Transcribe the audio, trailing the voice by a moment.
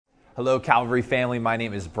Hello, Calvary family. My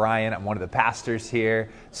name is Brian. I'm one of the pastors here.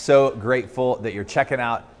 So grateful that you're checking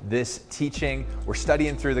out this teaching. We're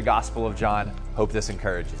studying through the Gospel of John. Hope this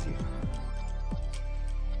encourages you.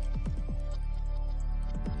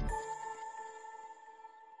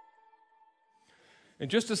 And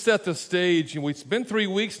just to set the stage, it's been 3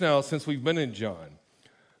 weeks now since we've been in John.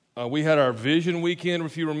 We had our Vision Weekend,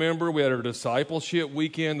 if you remember. We had our Discipleship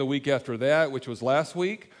Weekend the week after that, which was last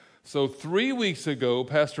week. So 3 weeks ago,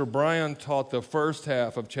 Pastor Brian taught the first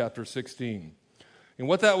half of chapter 16. And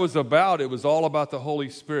what that was about, it was all about the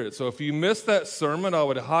Holy Spirit. So if you missed that sermon, I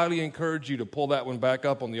would highly encourage you to pull that one back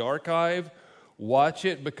up on the archive. Watch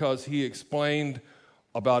it, because he explained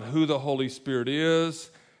about who the Holy Spirit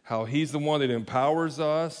is, how he's the one that empowers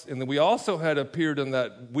us. And then we also had appeared in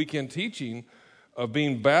that weekend teaching of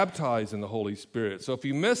being baptized in the Holy Spirit. So if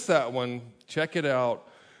you missed that one, check it out.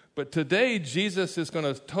 But today, Jesus is going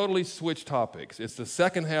to totally switch topics. It's the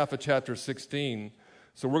second half of chapter 16.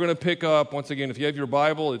 So we're going to pick up, once again, if you have your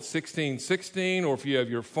Bible, it's 16:16, or if you have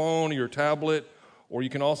your phone or your tablet, or you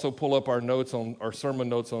can also pull up our sermon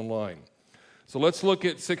notes online. So let's look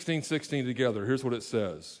at 16:16 together. Here's what it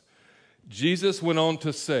says. Jesus went on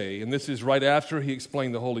to say, and this is right after he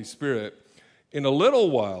explained the Holy Spirit, "In a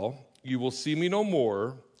little while you will see me no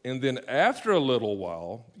more, and then after a little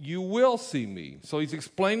while, you will see me." So he's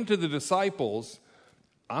explaining to the disciples,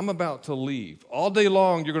 I'm about to leave. All day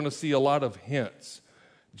long, you're going to see a lot of hints.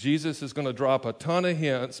 Jesus is going to drop a ton of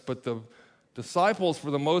hints, but the disciples, for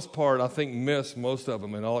the most part, I think, miss most of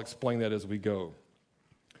them, and I'll explain that as we go.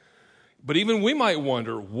 But even we might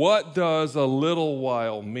wonder, what does a little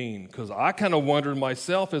while mean? Because I kind of wondered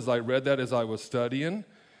myself as I read that as I was studying,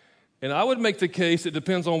 and I would make the case it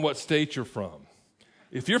depends on what state you're from.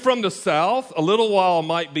 If you're from the South, a little while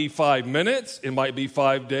might be 5 minutes, it might be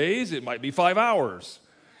 5 days, it might be 5 hours.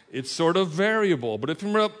 It's sort of variable. But if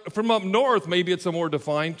you're from up north, maybe it's a more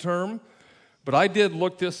defined term. But I did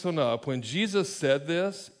look this one up. When Jesus said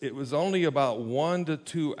this, it was only about 1 to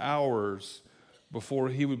 2 hours before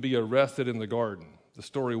he would be arrested in the garden, the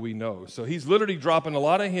story we know. So he's literally dropping a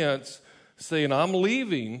lot of hints, saying, I'm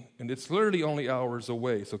leaving, and it's literally only hours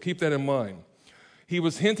away. So keep that in mind. He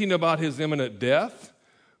was hinting about his imminent death,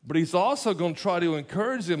 but he's also going to try to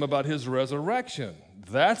encourage them about his resurrection.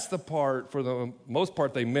 That's the part, for the most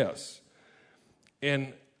part, they miss.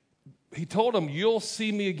 And he told them, you'll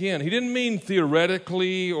see me again. He didn't mean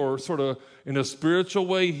theoretically or sort of in a spiritual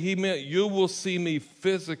way. He meant you will see me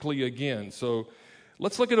physically again. So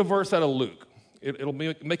let's look at a verse out of Luke. It'll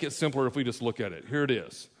make it simpler if we just look at it. Here it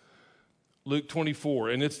is. Luke 24.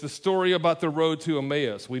 And it's the story about the road to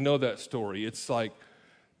Emmaus. We know that story. It's like,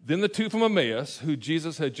 then the two from Emmaus, who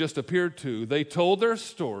Jesus had just appeared to, they told their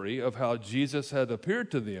story of how Jesus had appeared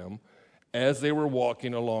to them as they were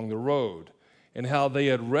walking along the road, and how they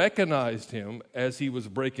had recognized him as he was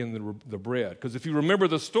breaking the bread. Because if you remember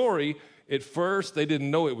the story, at first they didn't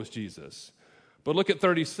know it was Jesus. But look at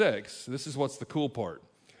 36. This is what's the cool part.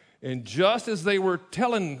 And just as they were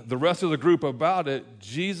telling the rest of the group about it,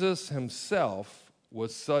 Jesus himself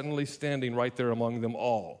was suddenly standing right there among them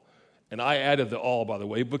all. And I added the all, by the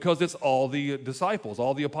way, because it's all the disciples,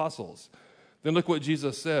 all the apostles. Then look what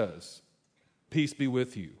Jesus says. Peace be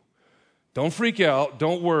with you. Don't freak out.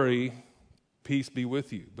 Don't worry. Peace be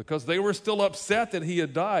with you. Because they were still upset that he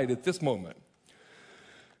had died at this moment.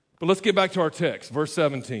 But let's get back to our text, verse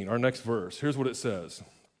 17, our next verse. Here's what it says.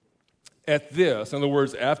 At this, in other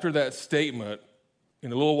words, after that statement,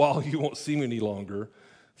 in a little while you won't see me any longer,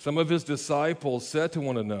 some of his disciples said to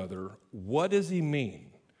one another, what does he mean?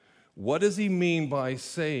 What does he mean by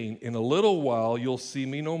saying, in a little while you'll see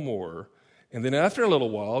me no more, and then after a little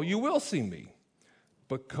while you will see me,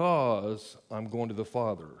 because I'm going to the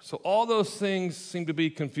Father? So all those things seem to be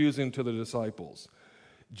confusing to the disciples.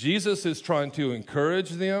 Jesus is trying to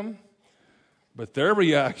encourage them, but their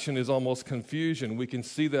reaction is almost confusion. We can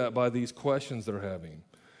see that by these questions they're having.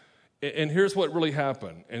 And here's what really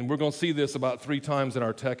happened, and we're going to see this about 3 times in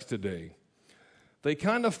our text today. They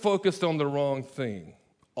kind of focused on the wrong thing.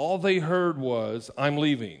 All they heard was, I'm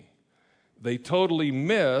leaving. They totally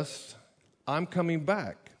missed, I'm coming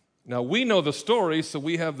back. Now, we know the story, so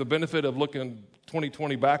we have the benefit of looking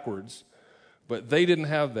 2020 backwards, but they didn't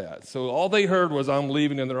have that. So all they heard was, I'm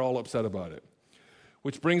leaving, and they're all upset about it.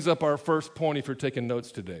 Which brings up our first point if you're taking notes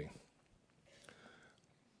today.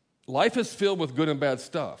 Life is filled with good and bad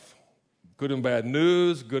stuff. Good and bad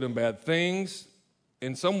news, good and bad things.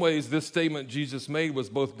 In some ways, this statement Jesus made was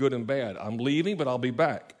both good and bad. I'm leaving, but I'll be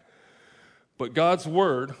back. But God's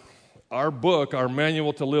Word, our book, our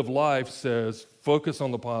manual to live life says, focus on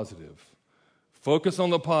the positive. Focus on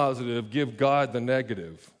the positive, give God the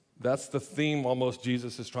negative. That's the theme almost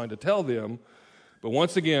Jesus is trying to tell them. But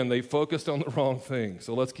once again, they focused on the wrong thing.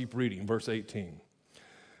 So let's keep reading, verse 18.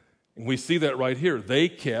 And we see that right here. They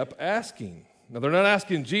kept asking. Now, they're not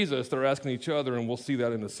asking Jesus, they're asking each other, and we'll see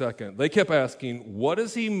that in a second. They kept asking, what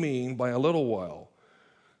does he mean by a little while?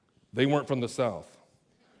 They weren't from the South.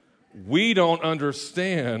 We don't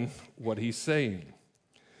understand what he's saying.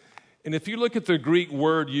 And if you look at the Greek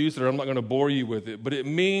word used there, I'm not going to bore you with it, but it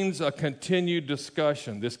means a continued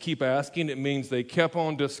discussion. This keep asking, it means they kept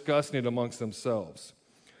on discussing it amongst themselves.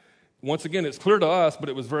 Once again, it's clear to us, but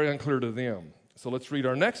it was very unclear to them. So let's read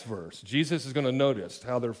our next verse. Jesus is going to notice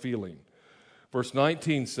how they're feeling. Verse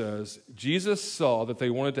 19 says, Jesus saw that they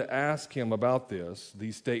wanted to ask him about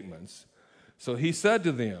these statements. So he said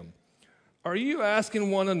to them, are you asking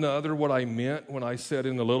one another what I meant when I said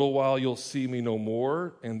in a little while you'll see me no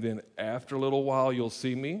more, and then after a little while you'll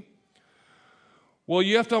see me? Well,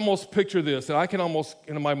 you have to almost picture this, and I can almost,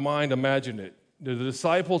 in my mind, imagine it. The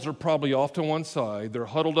disciples are probably off to one side. They're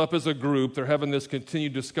huddled up as a group. They're having this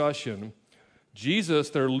continued discussion. Jesus,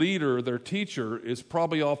 their leader, their teacher, is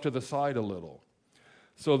probably off to the side a little.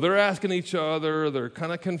 So they're asking each other. They're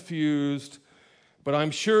kind of confused. But I'm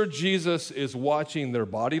sure Jesus is watching their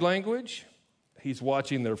body language. He's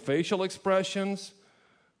watching their facial expressions.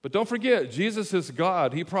 But don't forget, Jesus is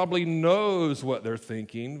God. He probably knows what they're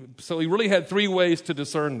thinking. So he really had 3 ways to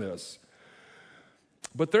discern this.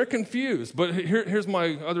 But they're confused. But here's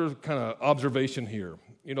my other kind of observation here.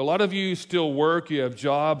 You know, a lot of you still work. You have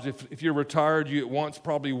jobs. If you're retired, you at once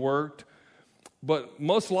probably worked. But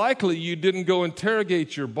most likely, you didn't go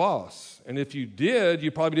interrogate your boss. And if you did, you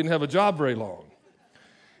probably didn't have a job very long.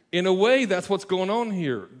 In a way, that's what's going on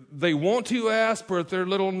here. They want to ask, but they're a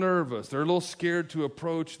little nervous. They're a little scared to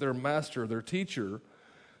approach their master, their teacher.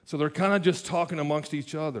 So they're kind of just talking amongst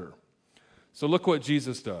each other. So look what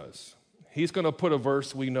Jesus does. He's going to put a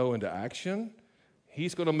verse we know into action.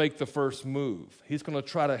 He's going to make the first move. He's going to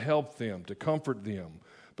try to help them, to comfort them.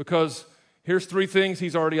 Because here's 3 things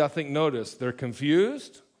he's already, I think, noticed. They're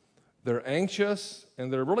confused, they're anxious,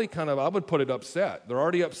 and they're really kind of, I would put it, upset. They're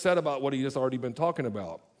already upset about what he has already been talking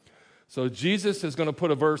about. So Jesus is going to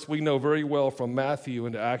put a verse we know very well from Matthew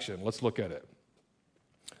into action. Let's look at it.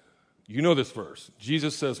 You know this verse.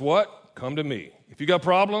 Jesus says what? Come to me. If you got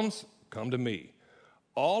problems, come to me.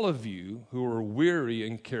 All of you who are weary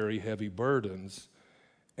and carry heavy burdens,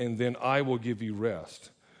 and then I will give you rest.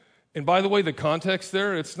 And by the way, the context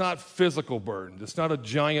there, it's not physical burden. It's not a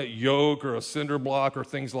giant yoke or a cinder block or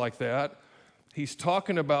things like that. He's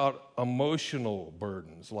talking about emotional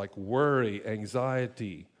burdens like worry,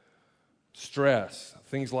 anxiety, stress,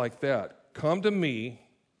 things like that. Come to me,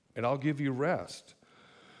 and I'll give you rest.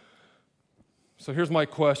 So here's my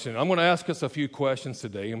question. I'm going to ask us a few questions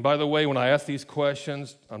today. And by the way, when I ask these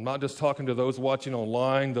questions, I'm not just talking to those watching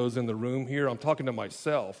online, those in the room here. I'm talking to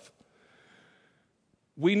myself.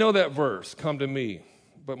 We know that verse, come to me.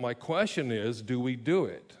 But my question is, do we do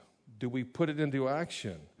it? Do we put it into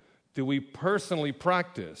action? Do we personally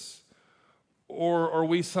practice? Or are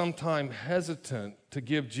we sometimes hesitant to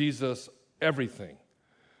give Jesus everything?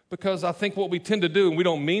 Because I think what we tend to do, and we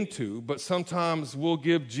don't mean to, but sometimes we'll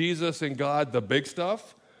give Jesus and God the big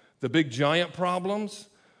stuff, the big giant problems.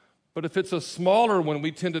 But if it's a smaller one,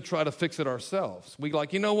 we tend to try to fix it ourselves. We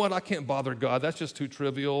like, you know what, I can't bother God. That's just too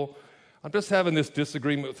trivial. I'm just having this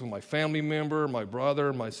disagreement with my family member, my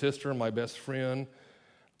brother, my sister, my best friend.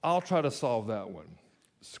 I'll try to solve that one.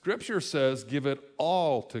 Scripture says give it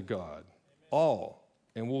all to God, all.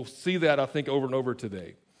 And we'll see that, I think, over and over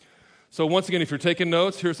today. So once again, if you're taking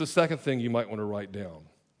notes, here's the second thing you might want to write down.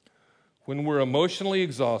 When we're emotionally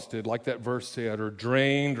exhausted, like that verse said, or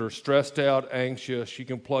drained or stressed out, anxious, you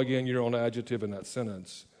can plug in your own adjective in that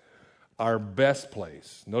sentence. Our best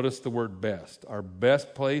place, notice the word best, our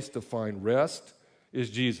best place to find rest is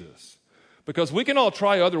Jesus. Because we can all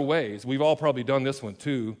try other ways. We've all probably done this one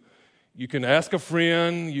too. You can ask a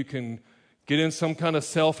friend, you can get in some kind of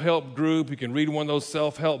self-help group, you can read one of those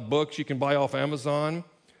self-help books you can buy off Amazon.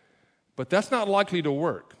 But that's not likely to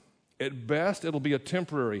work. At best, it'll be a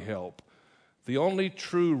temporary help. The only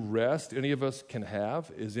true rest any of us can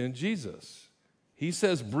have is in Jesus. He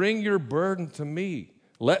says, bring your burden to me.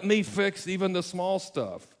 Let me fix even the small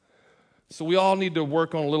stuff. So we all need to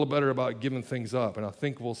work on a little better about giving things up. And I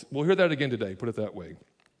think we'll hear that again today, put it that way.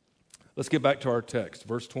 Let's get back to our text,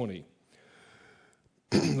 verse 20.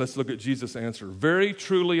 Let's look at Jesus' answer. Very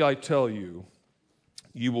truly I tell you,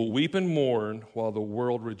 you will weep and mourn while the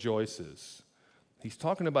world rejoices. He's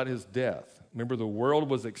talking about his death. Remember, the world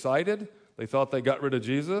was excited. They thought they got rid of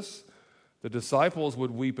Jesus. The disciples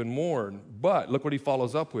would weep and mourn. But look what he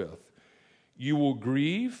follows up with. You will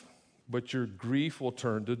grieve, but your grief will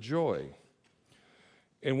turn to joy.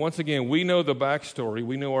 And once again, we know the backstory.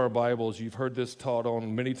 We know our Bibles. You've heard this taught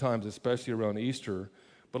on many times, especially around Easter.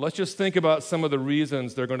 But let's just think about some of the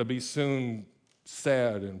reasons they're going to be soon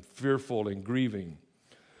sad and fearful and grieving.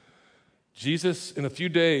 Jesus, in a few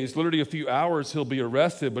days, literally a few hours, he'll be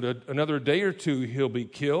arrested, but another day or two, he'll be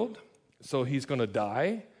killed. So he's going to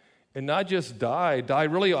die. And not just die,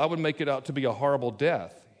 really, I would make it out to be a horrible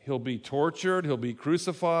death. He'll be tortured, he'll be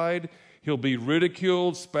crucified, he'll be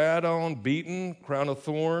ridiculed, spat on, beaten, crown of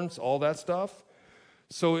thorns, all that stuff.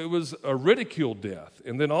 So it was a ridiculed death.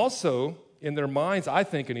 And then also, in their minds, I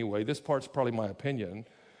think anyway, this part's probably my opinion,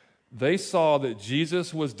 they saw that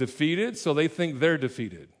Jesus was defeated, so they think they're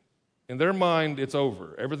defeated. In their mind, it's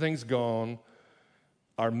over. Everything's gone.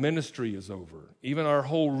 Our ministry is over. Even our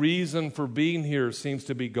whole reason for being here seems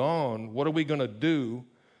to be gone. What are we going to do?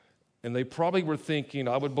 And they probably were thinking,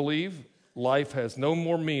 I would believe, life has no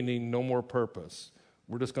more meaning, no more purpose.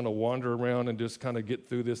 We're just going to wander around and just kind of get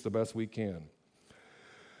through this the best we can.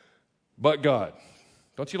 But God.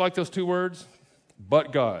 Don't you like those two words?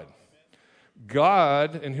 But God.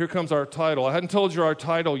 God, and here comes our title. I hadn't told you our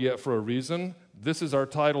title yet for a reason. This is our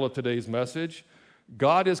title of today's message.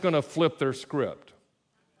 God is going to flip their script.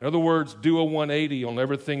 In other words, do a 180 on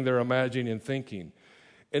everything they're imagining and thinking.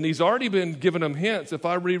 And he's already been giving them hints. If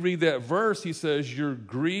I reread that verse, he says, your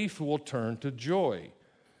grief will turn to joy.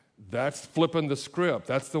 That's flipping the script.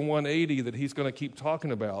 That's the 180 that he's going to keep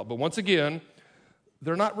talking about. But once again,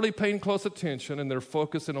 they're not really paying close attention, and they're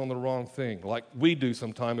focusing on the wrong thing, like we do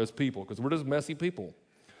sometimes as people, because we're just messy people.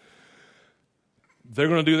 They're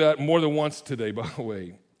going to do that more than once today, by the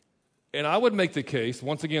way. And I would make the case,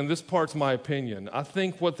 once again, this part's my opinion. I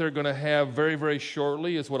think what they're going to have very, very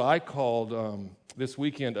shortly is what I called this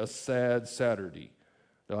weekend a sad Saturday.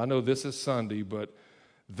 Now, I know this is Sunday, but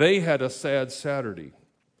they had a sad Saturday.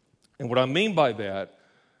 And what I mean by that,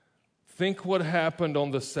 think what happened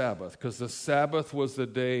on the Sabbath, because the Sabbath was the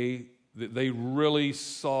day that they really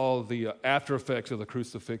saw the after effects of the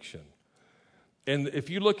crucifixion. And if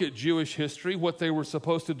you look at Jewish history, what they were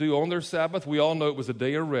supposed to do on their Sabbath, we all know it was a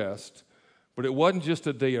day of rest, but it wasn't just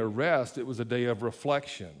a day of rest, it was a day of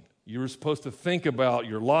reflection. You were supposed to think about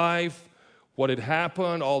your life, what had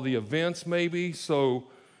happened, all the events maybe. So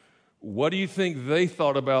what do you think they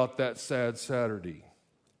thought about that sad Saturday?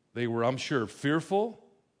 They were, I'm sure, fearful,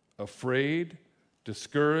 afraid,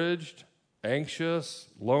 discouraged, anxious,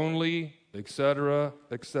 lonely, etc.,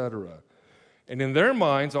 etc. And in their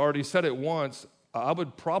minds, I already said it once, I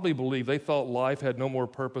would probably believe they thought life had no more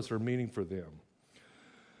purpose or meaning for them.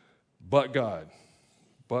 But God.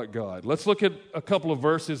 But God. Let's look at a couple of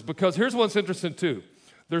verses, because here's what's interesting too.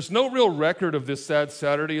 There's no real record of this sad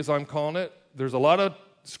Saturday, as I'm calling it. There's a lot of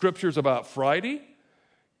scriptures about Friday,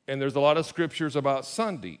 and there's a lot of scriptures about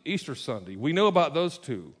Sunday, Easter Sunday. We know about those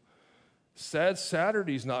two. Sad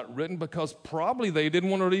Saturday's not written because probably they didn't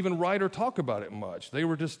want to even write or talk about it much. They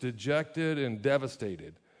were just dejected and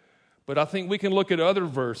devastated. But I think we can look at other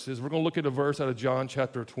verses. We're going to look at a verse out of John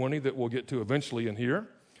chapter 20 that we'll get to eventually in here.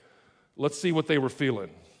 Let's see what they were feeling.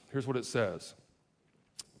 Here's what it says.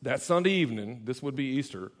 That Sunday evening, this would be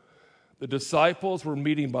Easter, the disciples were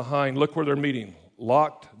meeting behind, look where they're meeting,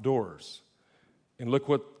 locked doors. And look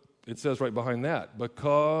what it says right behind that,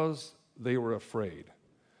 because they were afraid.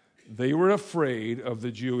 They were afraid of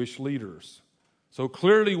the Jewish leaders. So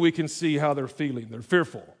clearly we can see how they're feeling. They're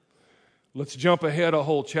fearful. Let's jump ahead a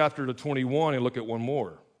whole chapter to 21 and look at one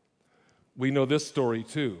more. We know this story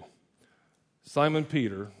too. Simon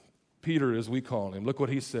Peter as we call him, look what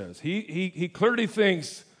he says. He clearly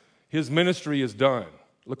thinks his ministry is done.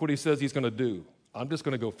 Look what he says he's going to do. I'm just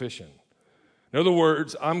going to go fishing. In other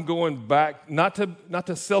words, I'm going back not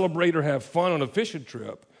to celebrate or have fun on a fishing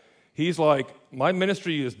trip. He's like, my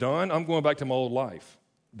ministry is done. I'm going back to my old life.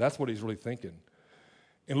 That's what he's really thinking.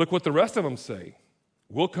 And look what the rest of them say.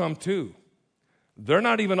 We'll come too. They're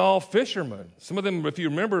not even all fishermen. Some of them, if you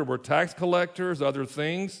remember, were tax collectors, other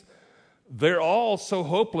things. They're all so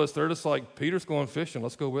hopeless. They're just like, Peter's going fishing.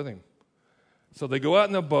 Let's go with him. So they go out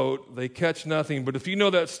in the boat. They catch nothing. But if you know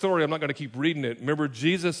that story, I'm not going to keep reading it. Remember,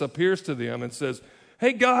 Jesus appears to them and says,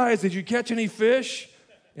 hey, guys, did you catch any fish?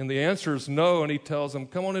 And the answer is no, and he tells them,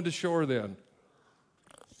 come on into shore then.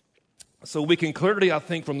 So we can clearly, I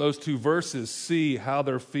think, from those two verses, see how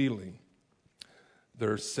they're feeling.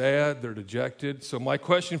 They're sad, they're dejected. So my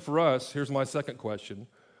question for us, here's my second question,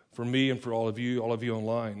 for me and for all of you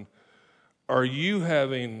online. Are you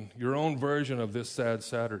having your own version of this sad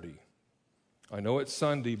Saturday? I know it's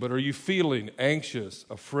Sunday, but are you feeling anxious,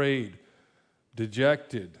 afraid,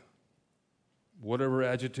 dejected, whatever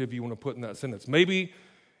adjective you want to put in that sentence? Maybe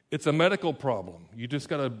It's a medical problem. You just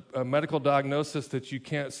got a medical diagnosis that you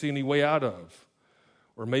can't see any way out of.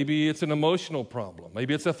 Or maybe it's an emotional problem.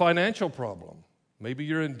 Maybe it's a financial problem. Maybe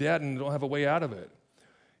you're in debt and you don't have a way out of it.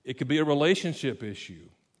 It could be a relationship issue.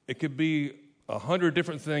 It could be 100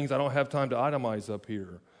 different things I don't have time to itemize up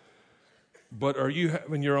here. But are you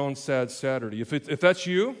having your own sad Saturday? If that's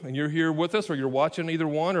you and you're here with us, or you're watching either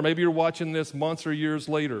one, or maybe you're watching this months or years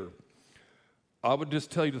later, I would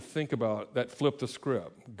just tell you to think about that, flip the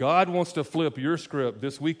script. God wants to flip your script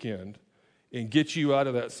this weekend and get you out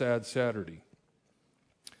of that sad Saturday.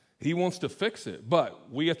 He wants to fix it,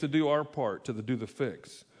 but we have to do our part to do the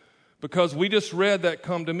fix. Because we just read that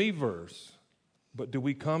come to me verse. But do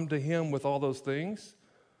we come to him with all those things?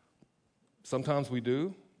 Sometimes we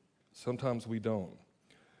do. Sometimes we don't.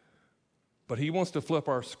 But he wants to flip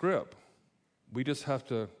our script. We just have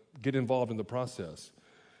to get involved in the process.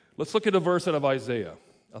 Let's look at a verse out of Isaiah.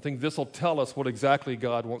 I think this will tell us what exactly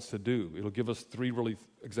God wants to do. It'll give us three really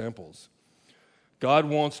examples. God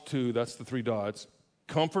wants to, that's the three dots,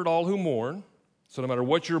 comfort all who mourn. So no matter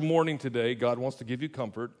what you're mourning today, God wants to give you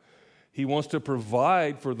comfort. He wants to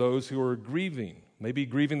provide for those who are grieving, maybe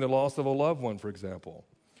grieving the loss of a loved one, for example.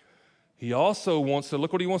 He also wants to,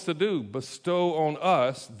 look what he wants to do, bestow on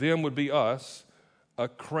us, them would be us, a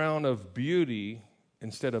crown of beauty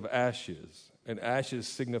instead of ashes. And ashes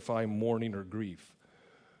signify mourning or grief.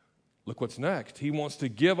 Look what's next. He wants to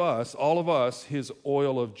give us, all of us, his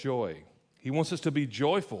oil of joy. He wants us to be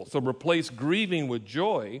joyful. So replace grieving with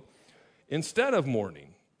joy instead of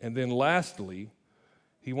mourning. And then lastly,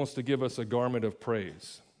 he wants to give us a garment of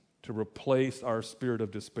praise to replace our spirit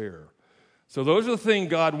of despair. So those are the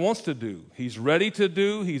things God wants to do. He's ready to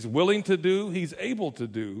do. He's willing to do. He's able to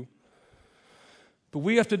do. But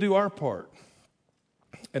we have to do our part.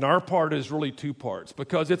 And our part is really two parts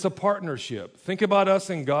because it's a partnership. Think about us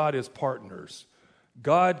and God as partners.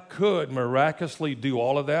 God could miraculously do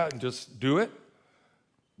all of that and just do it,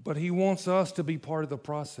 but he wants us to be part of the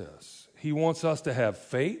process. He wants us to have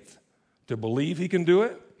faith, to believe he can do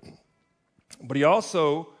it, but he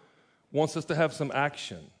also wants us to have some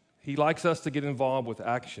action. He likes us to get involved with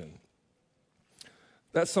action.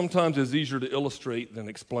 That sometimes is easier to illustrate than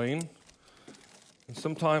explain. And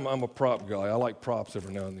sometimes I'm a prop guy. I like props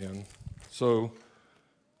every now and then. So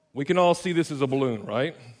we can all see this as a balloon,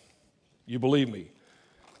 right? You believe me.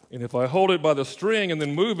 And if I hold it by the string and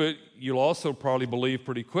then move it, you'll also probably believe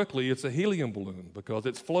pretty quickly it's a helium balloon because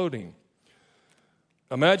it's floating.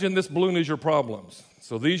 Imagine this balloon is your problems.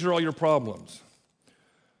 So these are all your problems.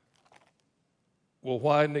 Well,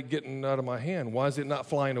 why isn't it getting out of my hand? Why is it not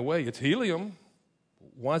flying away? It's helium.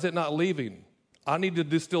 Why is it not leaving? I need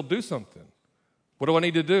to still do something. What do I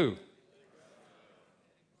need to do?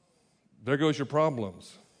 There goes your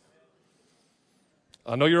problems.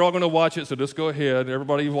 I know you're all going to watch it, so just go ahead.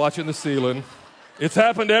 Everybody watching the ceiling. It's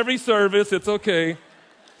happened every service. It's okay.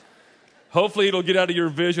 Hopefully it'll get out of your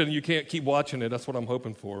vision. You can't keep watching it. That's what I'm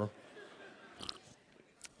hoping for.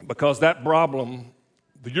 Because that problem,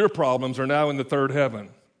 your problems are now in the third heaven.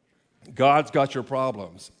 God's got your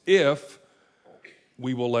problems if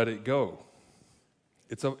we will let it go.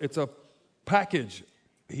 It's a package.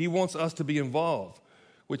 He wants us to be involved,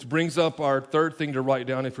 which brings up our third thing to write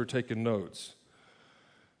down if you're taking notes.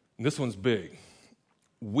 And this one's big.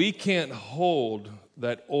 We can't hold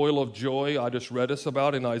that oil of joy I just read us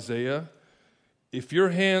about in Isaiah. If your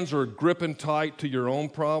hands are gripping tight to your own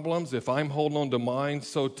problems, if I'm holding on to mine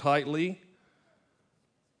so tightly,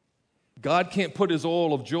 God can't put his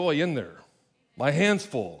oil of joy in there. My hand's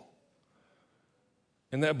full.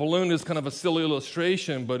 And that balloon is kind of a silly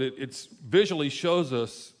illustration, but it visually shows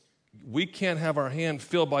us we can't have our hand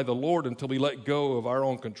filled by the Lord until we let go of our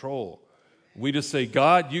own control. We just say,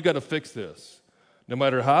 God, you got to fix this. No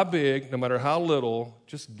matter how big, no matter how little,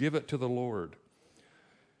 just give it to the Lord.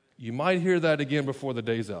 You might hear that again before the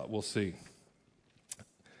day's out. We'll see.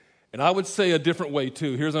 And I would say a different way,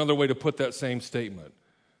 too. Here's another way to put that same statement.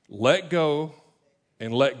 Let go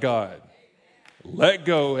and let God. Let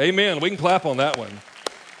go. Amen. We can clap on that one.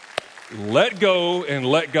 Let go and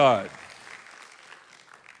let God.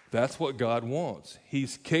 That's what God wants.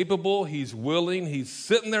 He's capable. He's willing. He's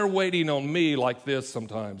sitting there waiting on me like this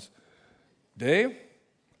sometimes. Dave,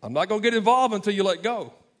 I'm not going to get involved until you let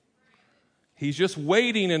go. He's just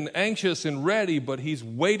waiting and anxious and ready, but he's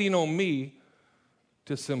waiting on me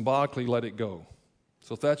to symbolically let it go.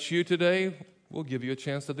 So if that's you today, we'll give you a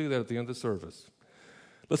chance to do that at the end of the service.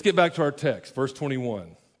 Let's get back to our text, verse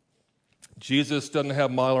 21. Jesus doesn't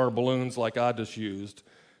have mylar balloons like I just used.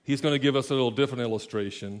 He's going to give us a little different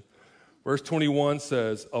illustration. Verse 21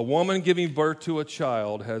 says, a woman giving birth to a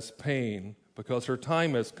child has pain because her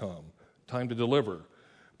time has come, time to deliver.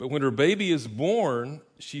 But when her baby is born,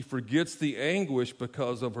 she forgets the anguish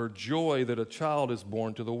because of her joy that a child is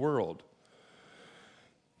born to the world.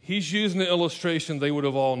 He's using the illustration they would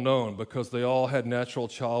have all known because they all had natural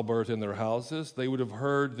childbirth in their houses. They would have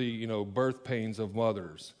heard the birth pains of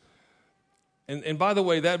mothers. And by the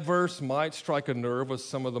way, that verse might strike a nerve with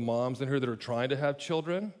some of the moms in here that are trying to have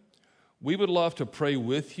children. We would love to pray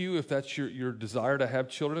with you if that's your desire to have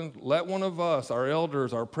children. Let one of us, our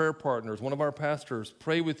elders, our prayer partners, one of our pastors,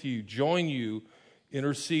 pray with you, join you,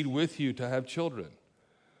 intercede with you to have children.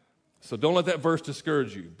 So don't let that verse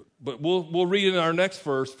discourage you. But we'll read in our next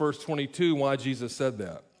verse, verse 22, why Jesus said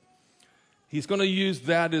that. He's going to use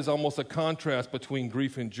that as almost a contrast between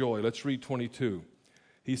grief and joy. Let's read 22.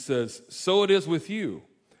 He says, "So it is with you.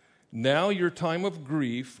 Now your time of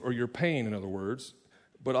grief, or your pain, in other words,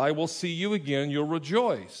 but I will see you again, you'll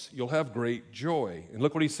rejoice. You'll have great joy." And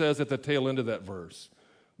look what he says at the tail end of that verse.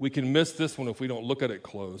 We can miss this one if we don't look at it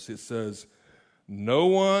close. It says, "No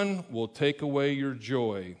one will take away your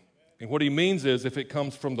joy." And what he means is if it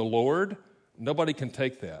comes from the Lord, nobody can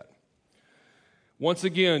take that. Once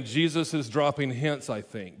again, Jesus is dropping hints, I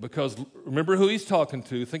think, because remember who he's talking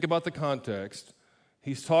to. Think about the context.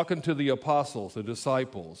 He's talking to the apostles, the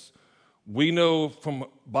disciples. We know from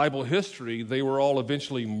Bible history they were all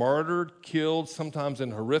eventually martyred, killed, sometimes in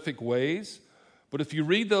horrific ways. But if you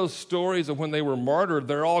read those stories of when they were martyred,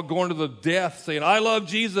 they're all going to the death saying, "I love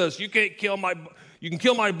Jesus. You can kill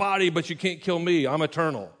my body, but you can't kill me. I'm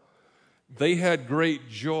eternal." They had great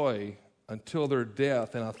joy until their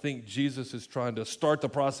death, and I think Jesus is trying to start the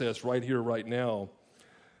process right here, right now.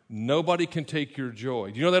 Nobody can take your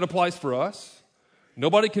joy. Do you know that applies for us?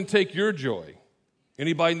 Nobody can take your joy.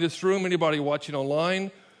 Anybody in this room, anybody watching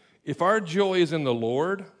online, if our joy is in the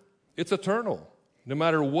Lord, it's eternal, no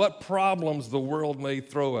matter what problems the world may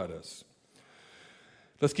throw at us.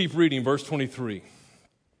 Let's keep reading, verse 23.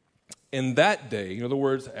 "In that day," in other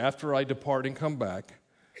words, after I depart and come back,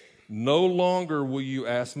 "no longer will you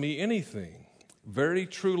ask me anything. Very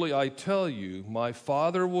truly I tell you, my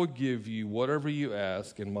Father will give you whatever you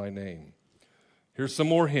ask in my name." Here's some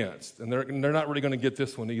more hints, and they're not really going to get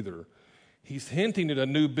this one either. He's hinting at a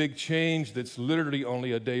new big change that's literally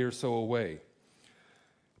only a day or so away.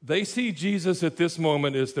 They see Jesus at this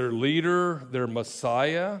moment as their leader, their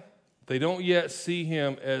Messiah. They don't yet see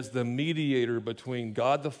him as the mediator between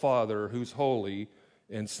God the Father, who's holy,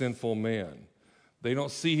 and sinful man. They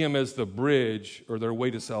don't see him as the bridge or their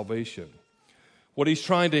way to salvation. What he's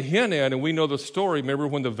trying to hint at, and we know the story, remember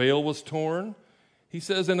when the veil was torn? He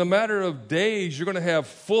says, in a matter of days, you're going to have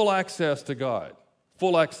full access to God.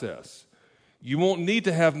 Full access. You won't need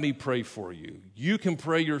to have me pray for you. You can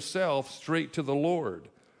pray yourself straight to the Lord.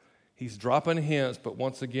 He's dropping hints, but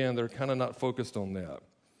once again, they're kind of not focused on that.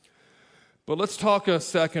 But let's talk a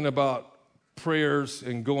second about prayers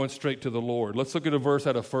and going straight to the Lord. Let's look at a verse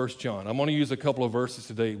out of 1 John. I'm going to use a couple of verses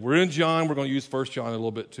today. We're in John. We're going to use 1 John a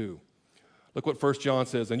little bit too. Look what 1 John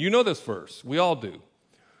says. And you know this verse. We all do.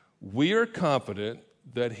 We are confident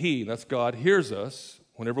that he, that's God, hears us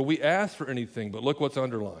whenever we ask for anything. But look what's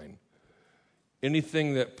underlined.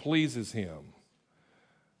 Anything that pleases him.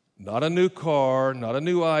 Not a new car, not a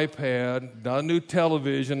new iPad, not a new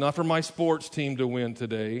television, not for my sports team to win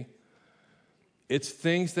today. It's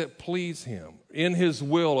things that please him. In his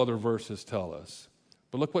will, other verses tell us.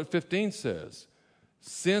 But look what 15 says.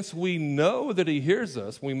 Since we know that he hears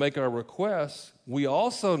us when we make our requests, we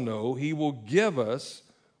also know he will give us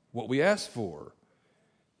what we ask for.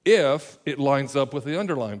 If it lines up with the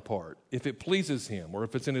underlined part, if it pleases him or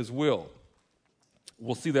if it's in his will.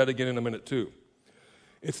 We'll see that again in a minute too.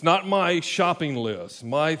 It's not my shopping list,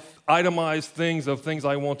 my itemized things of things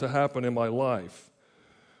I want to happen in my life.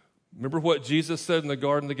 Remember what Jesus said in the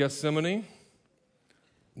Garden of Gethsemane?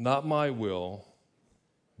 Not my will,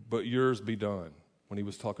 but yours be done, when he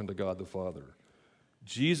was talking to God the Father.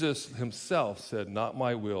 Jesus himself said, not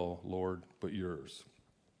my will, Lord, but yours.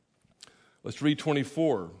 Let's read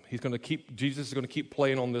 24. Jesus is going to keep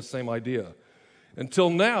playing on this same idea. Until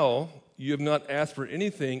now, you have not asked for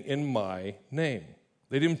anything in my name.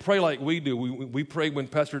 They didn't pray like we do. We prayed when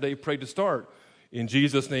Pastor Dave prayed to start. In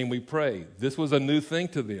Jesus' name we pray. This was a new thing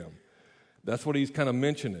to them. That's what he's kind of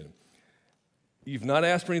mentioning. You've not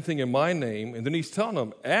asked for anything in my name. And then he's telling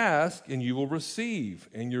them, ask and you will receive,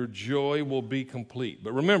 and your joy will be complete.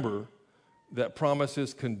 But remember, that promise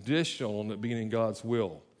is conditional on it being in God's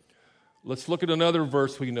will. Let's look at another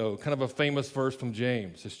verse we know, kind of a famous verse from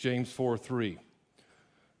James. It's James 4:3.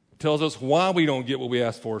 It tells us why we don't get what we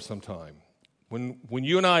ask for sometime. When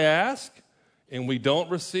you and I ask and we don't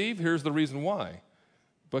receive, here's the reason why.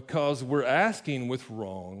 Because we're asking with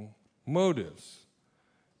wrong motives.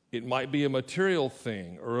 It might be a material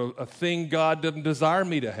thing or a thing God doesn't desire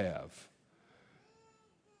me to have.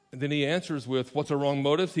 And then he answers with, what's the wrong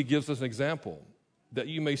motives? He gives us an example, that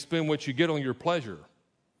you may spend what you get on your pleasure.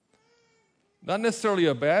 Not necessarily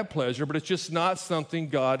a bad pleasure, but it's just not something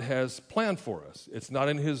God has planned for us. It's not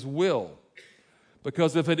in his will.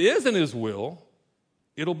 Because if it is in his will,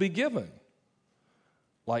 it'll be given.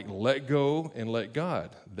 Like let go and let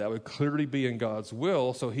God. That would clearly be in God's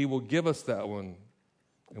will, so he will give us that one.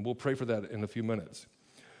 And we'll pray for that in a few minutes.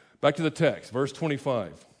 Back to the text, verse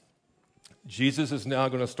 25. Jesus is now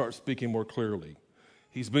going to start speaking more clearly.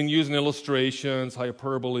 He's been using illustrations,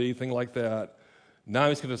 hyperbole, things like that. Now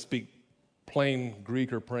he's going to speak plain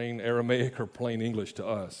Greek or plain Aramaic or plain English to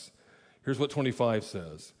us. Here's what 25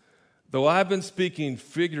 says. Though I've been speaking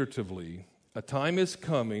figuratively, a time is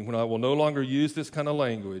coming when I will no longer use this kind of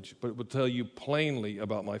language, but will tell you plainly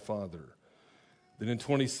about my Father. Then in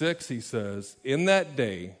 26 he says, in that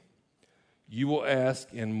day you will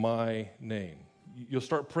ask in my name. You'll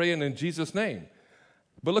start praying in Jesus' name.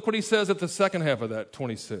 But look what he says at the second half of that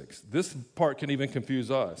 26. This part can even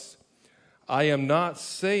confuse us. I am not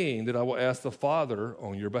saying that I will ask the Father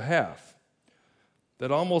on your behalf.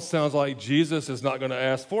 That almost sounds like Jesus is not going to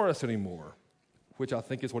ask for us anymore, which I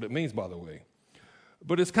think is what it means, by the way.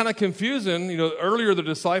 But it's kind of confusing. Earlier the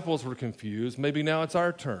disciples were confused. Maybe now it's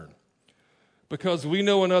our turn. Because we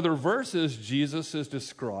know in other verses, Jesus is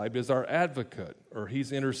described as our advocate, or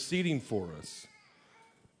he's interceding for us.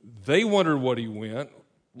 They wondered what he meant.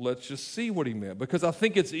 Let's just see what he meant. Because I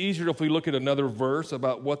think it's easier if we look at another verse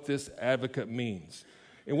about what this advocate means.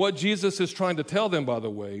 And what Jesus is trying to tell them, by the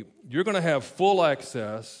way, you're going to have full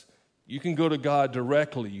access. You can go to God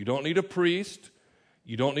directly. You don't need a priest.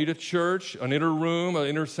 You don't need a church, an inner room, an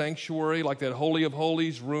inner sanctuary, like that Holy of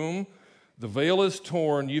Holies room. The veil is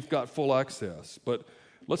torn. You've got full access. But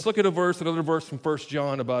let's look at another verse from 1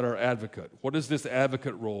 John about our advocate. What is this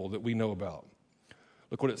advocate role that we know about?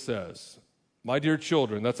 Look what it says. My dear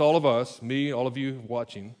children, that's all of us, me, all of you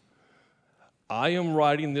watching. I am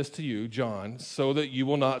writing this to you, John, so that you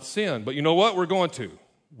will not sin. But you know what? We're going to.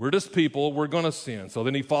 We're just people. We're going to sin. So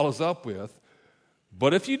then he follows up with,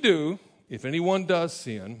 but if you do, if anyone does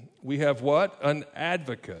sin, we have what? An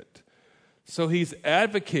advocate. So he's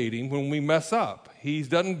advocating when we mess up. He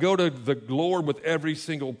doesn't go to the Lord with every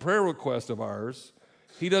single prayer request of ours.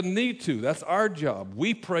 He doesn't need to. That's our job.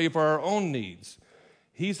 We pray for our own needs.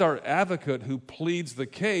 He's our advocate who pleads the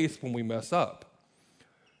case when we mess up.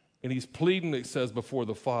 And he's pleading, it says, before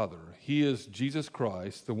the Father. He is Jesus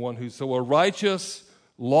Christ, the one who's so a righteous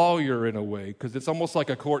lawyer in a way, because it's almost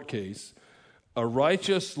like a court case. A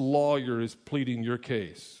righteous lawyer is pleading your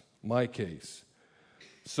case, my case.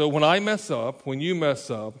 So when I mess up, when you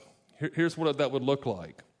mess up, here's what that would look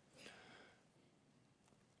like.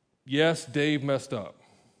 Yes, Dave messed up.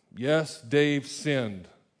 Yes, Dave sinned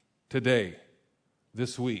today,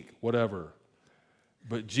 this week, whatever.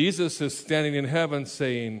 But Jesus is standing in heaven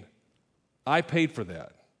saying, I paid for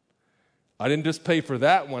that. I didn't just pay for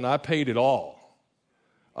that one, I paid it all.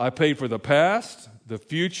 I paid for the past, the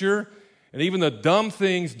future, and even the dumb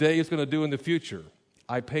things Dave's going to do in the future.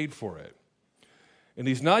 I paid for it. And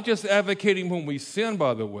he's not just advocating when we sin,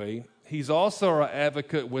 by the way. He's also our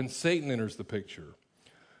advocate when Satan enters the picture.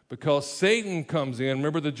 Because Satan comes in.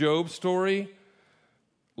 Remember the Job story?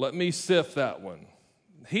 Let me sift that one.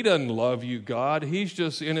 He doesn't love you, God. He's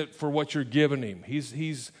just in it for what you're giving him.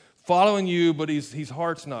 He's following you, but his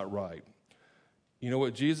heart's not right. You know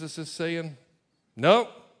what Jesus is saying? Nope.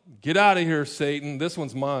 Get out of here, Satan. This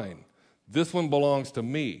one's mine. This one belongs to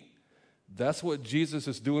me. That's what Jesus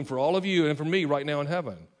is doing for all of you and for me right now in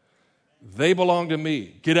heaven. They belong to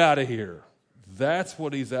me. Get out of here. That's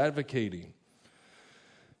what he's advocating.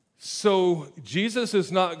 So Jesus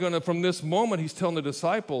is not going to, from this moment, he's telling the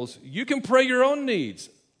disciples, you can pray your own needs.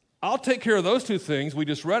 I'll take care of those two things we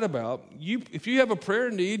just read about. If you have a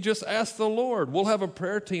prayer need, just ask the Lord. We'll have a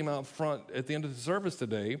prayer team out front at the end of the service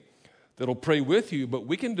today that'll pray with you, but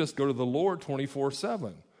we can just go to the Lord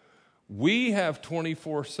 24/7. We have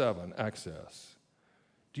 24/7 access.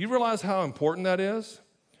 Do you realize how important that is?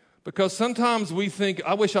 Because sometimes we think,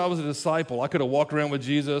 I wish I was a disciple. I could have walked around with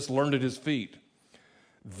Jesus, learned at his feet.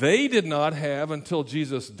 They did not have, until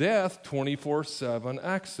Jesus' death, 24/7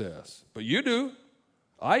 access. But you do.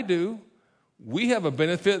 I do. We have a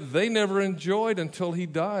benefit they never enjoyed until he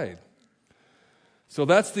died. So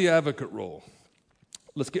that's the advocate role.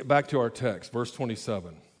 Let's get back to our text, verse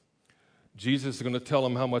 27. Jesus is going to tell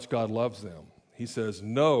them how much God loves them. He says,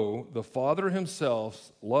 no, the Father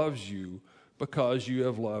himself loves you because you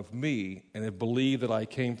have loved me and have believed that I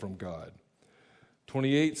came from God.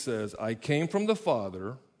 28 says, I came from the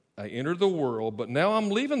Father I entered the world, but now I'm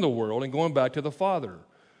leaving the world and going back to the Father.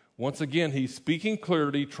 Once again, he's speaking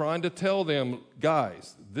clearly, trying to tell them,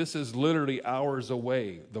 guys, this is literally hours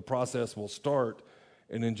away. The process will start,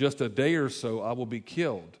 and in just a day or so, I will be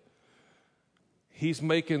killed. He's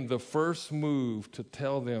making the first move to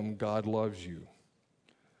tell them God loves you.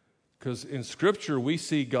 Because in Scripture, we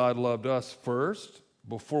see God loved us first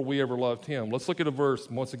before we ever loved him. Let's look at a verse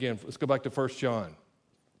once again. Let's go back to 1 John.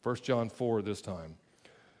 1 John 4 this time.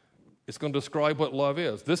 It's going to describe what love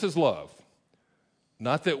is. This is love.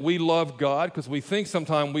 Not that we love God, because we think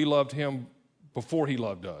sometimes we loved him before he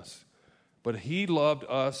loved us. But he loved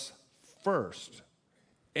us first.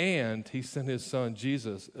 And he sent his son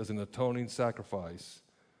Jesus as an atoning sacrifice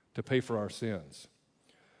to pay for our sins.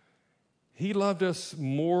 He loved us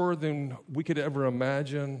more than we could ever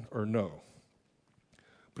imagine or know.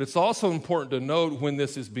 But it's also important to note when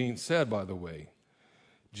this is being said, by the way.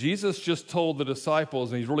 Jesus just told the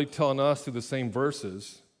disciples, and he's really telling us through the same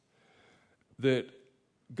verses, that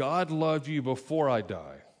God loved you before I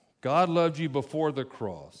die. God loved you before the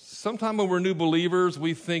cross. Sometimes when we're new believers,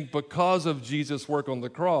 we think because of Jesus' work on the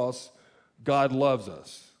cross, God loves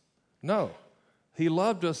us. No, he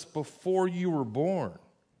loved us before you were born,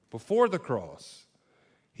 before the cross.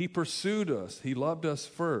 He pursued us. He loved us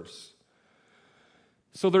first.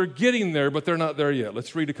 So they're getting there, but they're not there yet.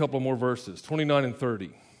 Let's read a couple more verses, 29 and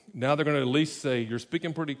 30. Now they're going to at least say, you're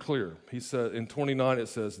speaking pretty clear. He said, in 29 it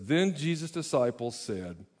says, then Jesus' disciples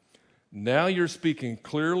said, now you're speaking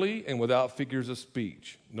clearly and without figures of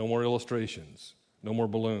speech. No more illustrations. No more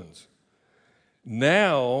balloons.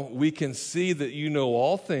 Now we can see that you know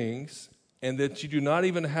all things and that you do not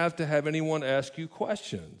even have to have anyone ask you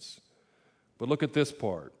questions. But look at this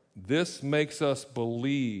part. This makes us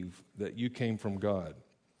believe that you came from God.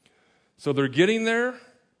 So they're getting there,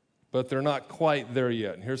 but they're not quite there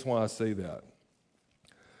yet. And here's why I say that.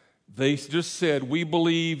 They just said, we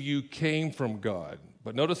believe you came from God.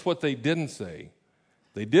 But notice what they didn't say.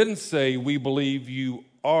 They didn't say, we believe you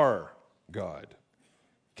are God.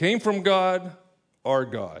 Came from God, are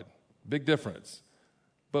God. Big difference.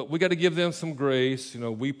 But we got to give them some grace.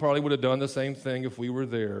 We probably would have done the same thing if we were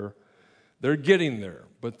there. They're getting there,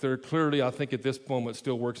 but they're clearly, I think at this moment,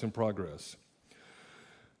 still works in progress.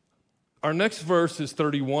 Our next verse is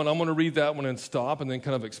 31. I'm going to read that one and stop and then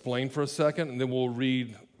kind of explain for a second, and then we'll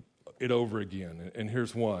read it over again. And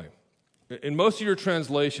here's why. In most of your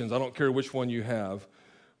translations, I don't care which one you have,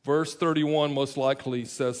 verse 31 most likely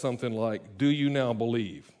says something like, do you now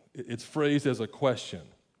believe? It's phrased as a question.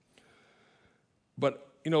 But,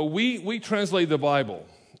 we translate the Bible.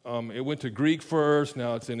 It went to Greek first,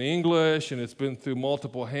 now it's in English, and it's been through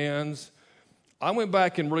multiple hands. I went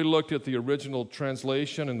back and really looked at the original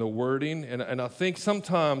translation and the wording, and I think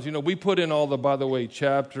sometimes, we put in all the, by the way,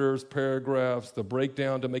 chapters, paragraphs, the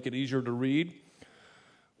breakdown to make it easier to read.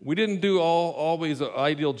 We didn't do always an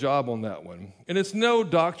ideal job on that one. And it's no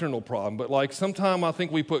doctrinal problem, but sometimes I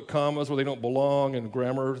think we put commas where they don't belong and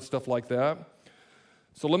grammar and stuff like that.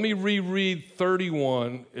 So let me reread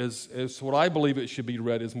 31 as what I believe it should be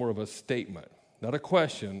read as more of a statement. Not a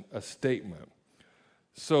question, a statement.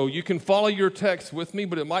 So you can follow your text with me,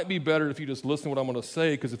 but it might be better if you just listen to what I'm going to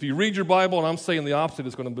say, because if you read your Bible and I'm saying the opposite,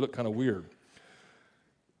 it's going to look kind of weird.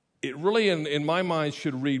 It really, in my mind,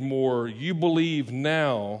 should read more, you believe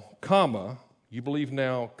now, comma, and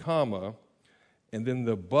then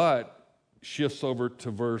the but shifts over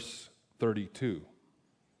to verse 32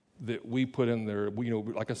 that we put in there.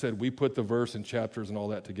 Like I said, we put the verse and chapters and all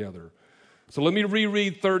that together. So let me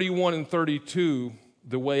reread 31 and 32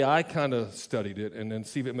 the way I kind of studied it, and then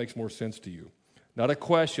see if it makes more sense to you. Not a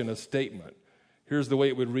question, a statement. Here's the way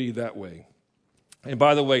it would read that way. And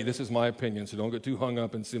by the way, this is my opinion, so don't get too hung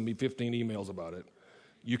up and send me 15 emails about it.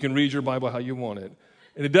 You can read your Bible how you want it.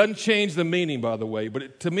 And it doesn't change the meaning, by the way, but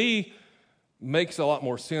it, to me, makes a lot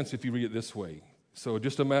more sense if you read it this way. So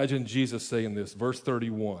just imagine Jesus saying this, verse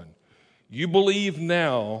 31. You believe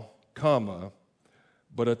now, comma,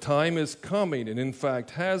 but a time is coming, and in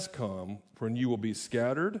fact has come, when you will be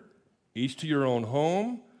scattered, each to your own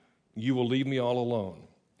home. You will leave me all alone.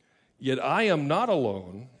 Yet I am not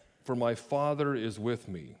alone, for my Father is with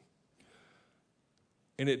me.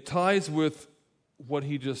 And it ties with what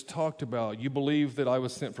he just talked about. You believe that I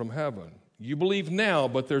was sent from heaven. You believe now,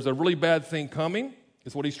 but there's a really bad thing coming,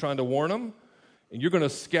 is what he's trying to warn them. And you're going to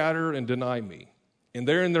scatter and deny me. And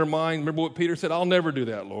they're in their mind, remember what Peter said? I'll never do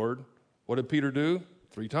that, Lord. What did Peter do?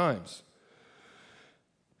 3 times.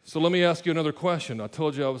 So let me ask you another question. I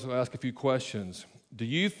told you I was going to ask a few questions. Do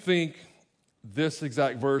you think this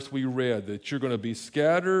exact verse we read, that you're going to be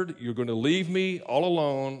scattered, you're going to leave me all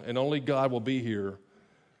alone, and only God will be here,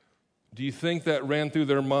 Do you think that ran through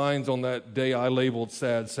their minds on that day I labeled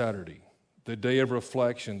Sad Saturday, the day of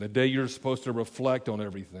reflection, the day you're supposed to reflect on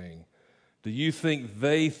everything? Do you think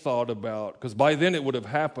they thought about, because by then it would have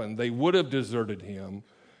happened, they would have deserted him,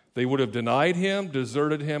 they would have denied him,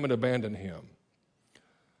 deserted him, and abandoned him.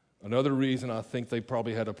 Another reason I think they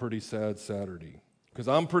probably had a pretty sad Saturday, because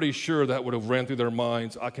I'm pretty sure that would have ran through their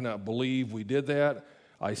minds. I cannot believe we did that.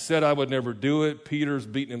 I said I would never do it. Peter's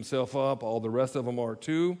beating himself up. All the rest of them are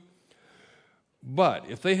too. But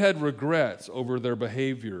if they had regrets over their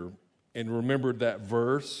behavior and remembered that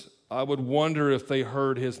verse, I would wonder if they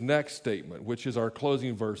heard his next statement, which is our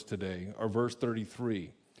closing verse today, our verse 33.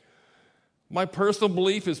 My personal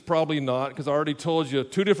belief is probably not, because I already told you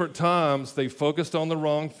 2 different times they focused on the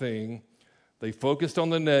wrong thing. They focused on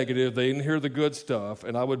the negative. They didn't hear the good stuff.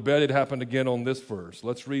 And I would bet it happened again on this verse.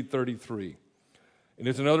 Let's read 33. And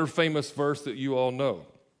it's another famous verse that you all know.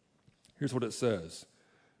 Here's what it says.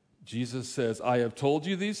 Jesus says, I have told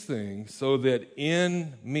you these things so that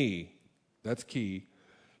in me, that's key,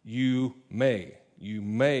 you may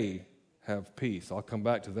have peace. I'll come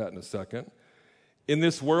back to that in a second. In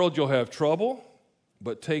this world you'll have trouble,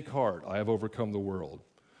 but take heart, I have overcome the world.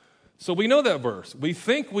 So we know that verse. We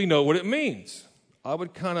think we know what it means. I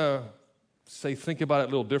would kind of say think about it a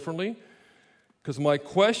little differently, because my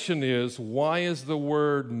question is, why is the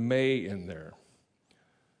word may in there?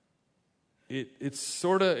 It's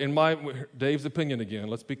sort of, in Dave's opinion again,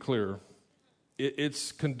 let's be clear,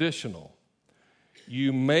 it's conditional.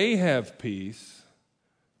 You may have peace,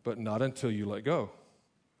 but not until you let go.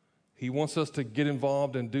 He wants us to get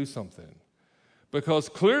involved and do something. Because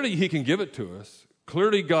clearly he can give it to us.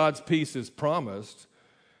 Clearly God's peace is promised,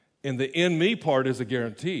 and the in me part is a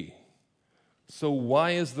guarantee. So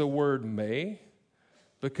why is the word may?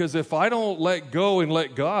 Because if I don't let go and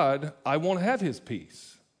let God, I won't have his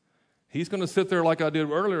peace. He's going to sit there like I did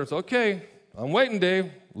earlier and say, okay, I'm waiting,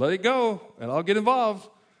 Dave. Let it go, and I'll get involved.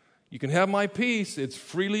 You can have my peace. It's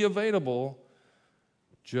freely available.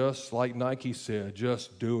 Just like Nike said,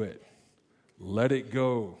 just do it. Let it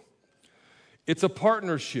go. It's a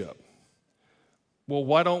partnership. Well,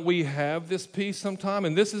 why don't we have this peace sometime?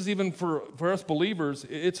 And this is even for us believers.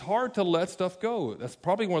 It's hard to let stuff go. That's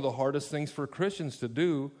probably one of the hardest things for Christians to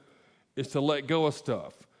do, is to let go of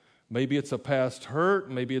stuff. Maybe it's a past hurt.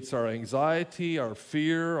 Maybe it's our anxiety, our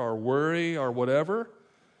fear, our worry, or whatever.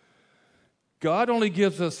 God only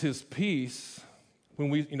gives us his peace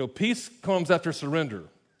when peace comes after surrender.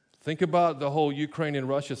 Think about the whole Ukraine and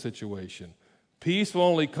Russia situation. Peace will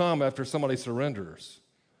only come after somebody surrenders.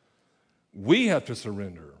 We have to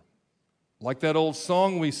surrender. Like that old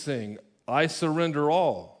song we sing, I surrender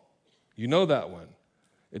all. You know that one.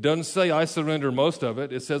 It doesn't say I surrender most of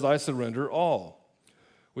it. It says I surrender all.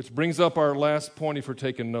 Which brings up our last point if you're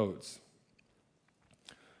taking notes.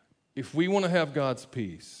 If we want to have God's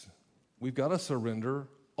peace, we've got to surrender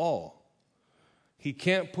all. He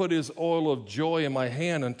can't put his oil of joy in my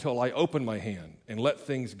hand until I open my hand and let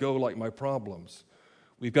things go like my problems.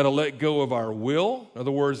 We've got to let go of our will. In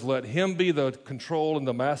other words, let him be the control and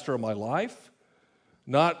the master of my life.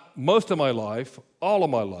 Not most of my life, all of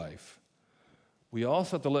my life. We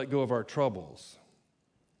also have to let go of our troubles.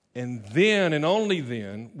 And then, and only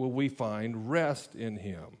then, will we find rest in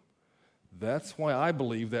him. That's why I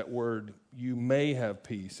believe that word, you may have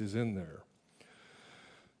peace, is in there.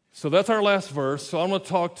 So that's our last verse. So I'm going to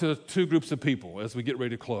talk to 2 groups of people as we get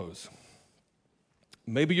ready to close.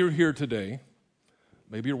 Maybe you're here today.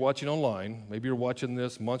 Maybe you're watching online. Maybe you're watching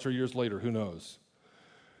this months or years later. Who knows?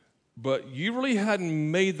 But you really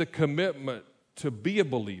hadn't made the commitment to be a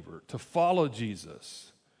believer, to follow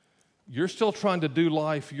Jesus. You're still trying to do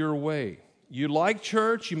life your way. You like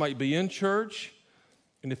church. You might be in church.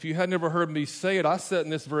 And if you had never heard me say it, I sat in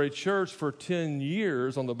this very church for 10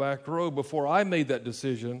 years on the back row before I made that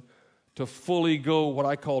decision to fully go what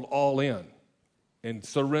I called all in and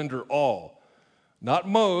surrender all. Not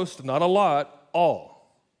most, not a lot,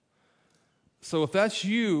 all. So if that's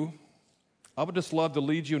you, I would just love to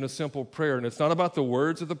lead you in a simple prayer. And it's not about the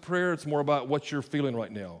words of the prayer. It's more about what you're feeling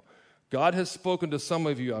right now. God has spoken to some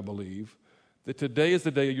of you, I believe, that today is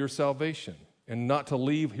the day of your salvation and not to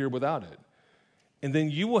leave here without it. And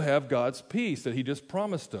then you will have God's peace that he just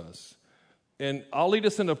promised us. And I'll lead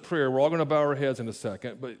us in a prayer. We're all going to bow our heads in a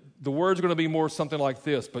second. But the words are going to be more something like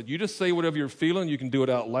this. But you just say whatever you're feeling. You can do it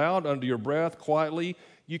out loud, under your breath, quietly.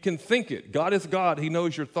 You can think it. God is God. He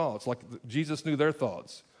knows your thoughts, like Jesus knew their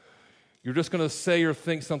thoughts. You're just going to say or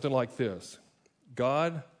think something like this.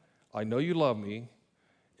 God, I know you love me.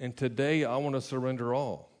 And today I want to surrender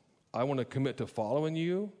all. I want to commit to following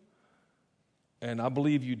you. And I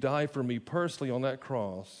believe you died for me personally on that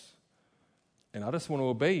cross. And I just want to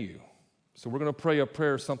obey you. So we're going to pray a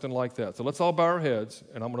prayer something like that. So let's all bow our heads,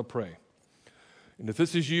 and I'm going to pray. And if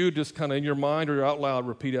this is you, just kind of in your mind or out loud,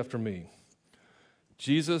 repeat after me.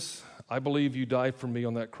 Jesus, I believe you died for me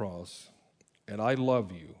on that cross, and I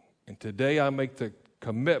love you. And today I make the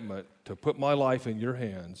commitment to put my life in your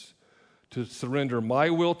hands, to surrender my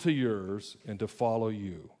will to yours, and to follow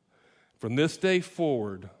you. From this day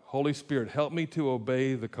forward, Holy Spirit, help me to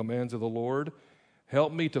obey the commands of the Lord.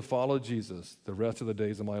 Help me to follow Jesus the rest of the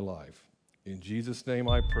days of my life. In Jesus' name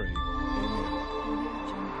I pray.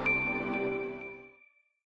 Amen.